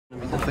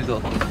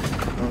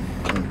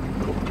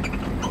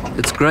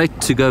It's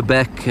great to go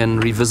back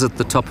and revisit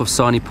the top of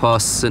Sani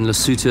Pass in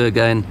Lesotho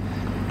again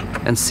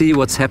and see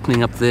what's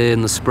happening up there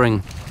in the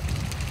spring.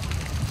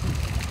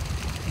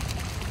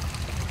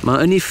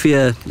 My only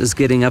fear is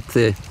getting up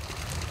there,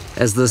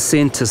 as the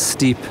ascent is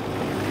steep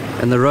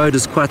and the road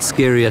is quite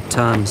scary at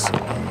times.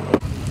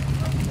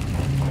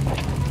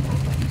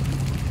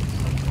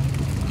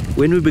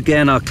 When we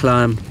began our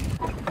climb,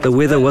 the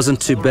weather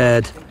wasn't too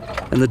bad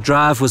and the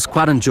drive was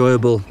quite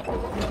enjoyable.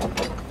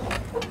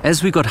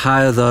 As we got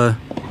higher though,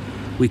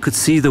 we could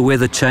see the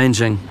weather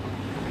changing,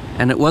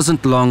 and it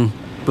wasn't long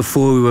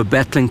before we were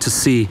battling to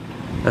see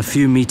a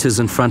few meters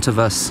in front of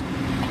us.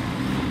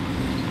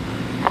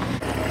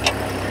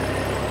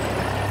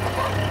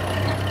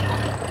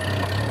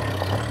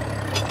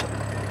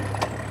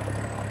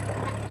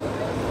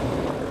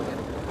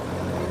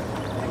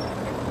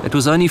 It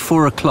was only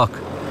 4 o'clock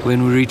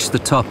when we reached the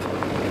top,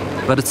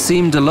 but it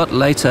seemed a lot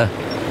later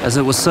as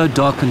it was so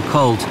dark and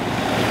cold.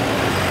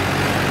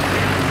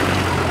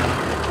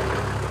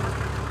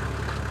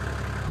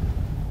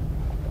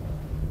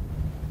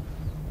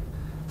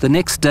 The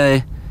next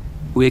day,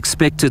 we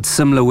expected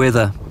similar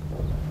weather,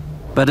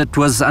 but it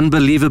was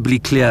unbelievably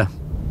clear.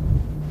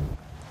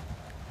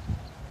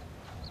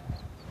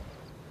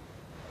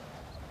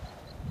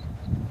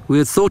 We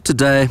had thought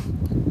today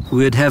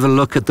we would have a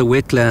look at the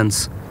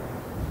wetlands.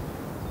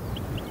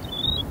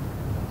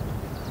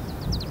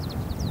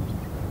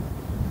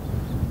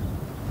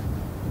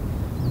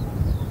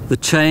 The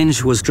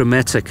change was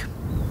dramatic,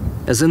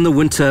 as in the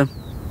winter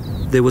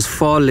there was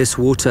far less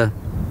water,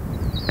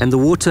 and the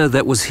water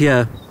that was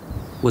here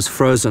was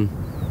frozen.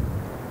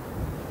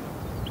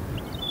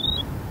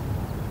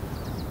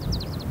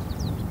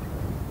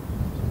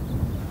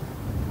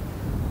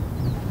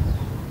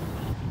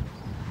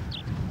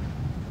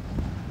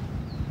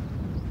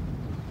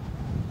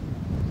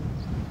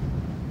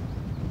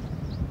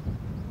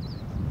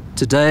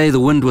 Today the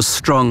wind was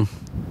strong.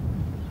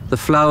 The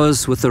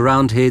flowers with the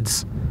round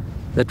heads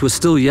that were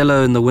still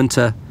yellow in the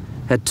winter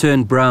had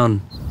turned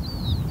brown.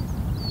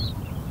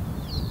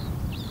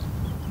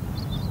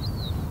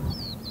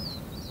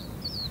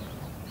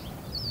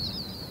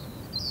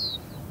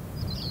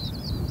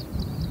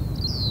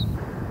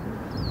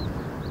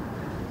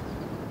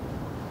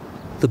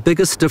 The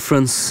biggest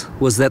difference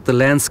was that the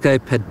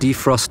landscape had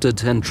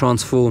defrosted and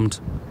transformed,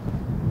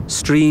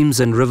 streams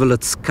and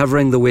rivulets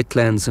covering the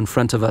wetlands in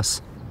front of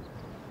us.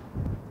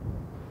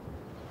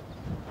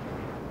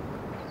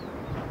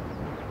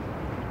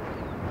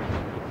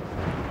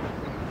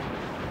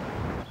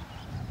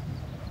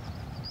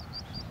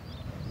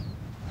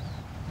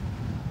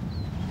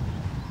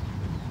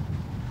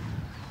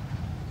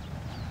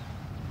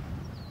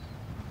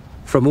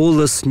 From all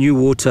this new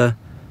water,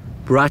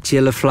 bright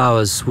yellow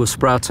flowers were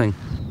sprouting,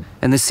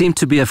 and there seemed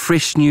to be a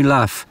fresh new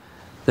life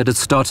that had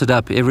started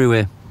up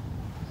everywhere.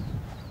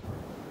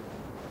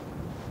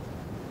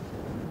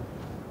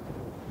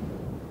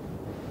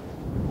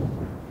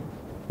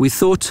 We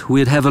thought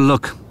we'd have a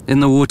look in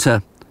the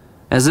water,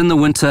 as in the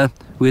winter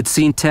we had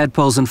seen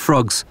tadpoles and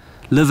frogs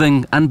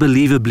living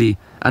unbelievably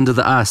under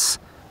the ice.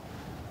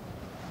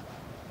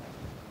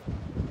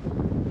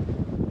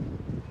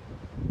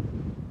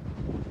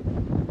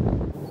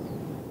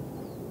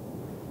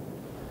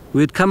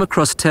 We had come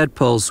across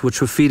tadpoles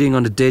which were feeding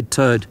on a dead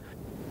toad.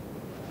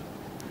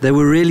 They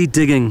were really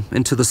digging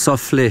into the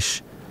soft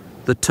flesh,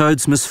 the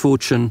toad's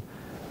misfortune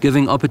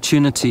giving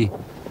opportunity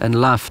and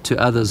life to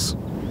others.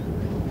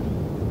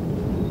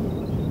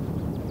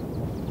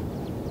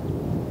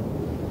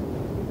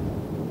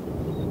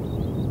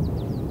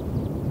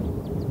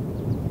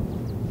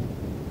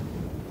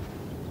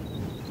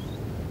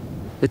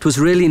 It was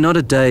really not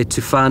a day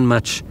to find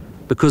much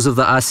because of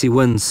the icy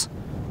winds,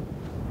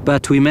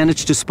 but we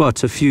managed to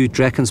spot a few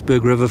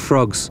Drakensberg River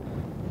frogs.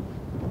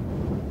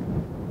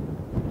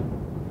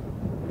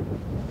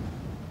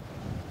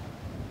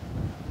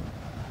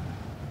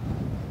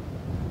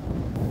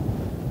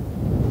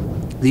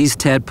 These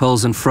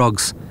tadpoles and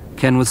frogs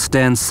can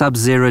withstand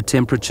sub-zero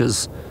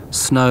temperatures,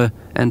 snow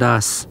and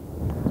ice.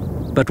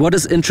 But what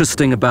is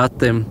interesting about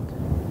them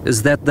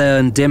is that they are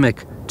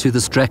endemic to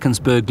this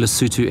Drakensberg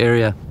Lesotho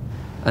area,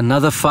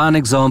 another fine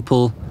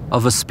example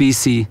of a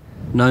species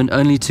known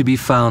only to be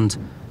found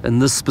in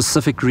this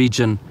specific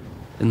region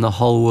in the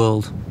whole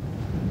world.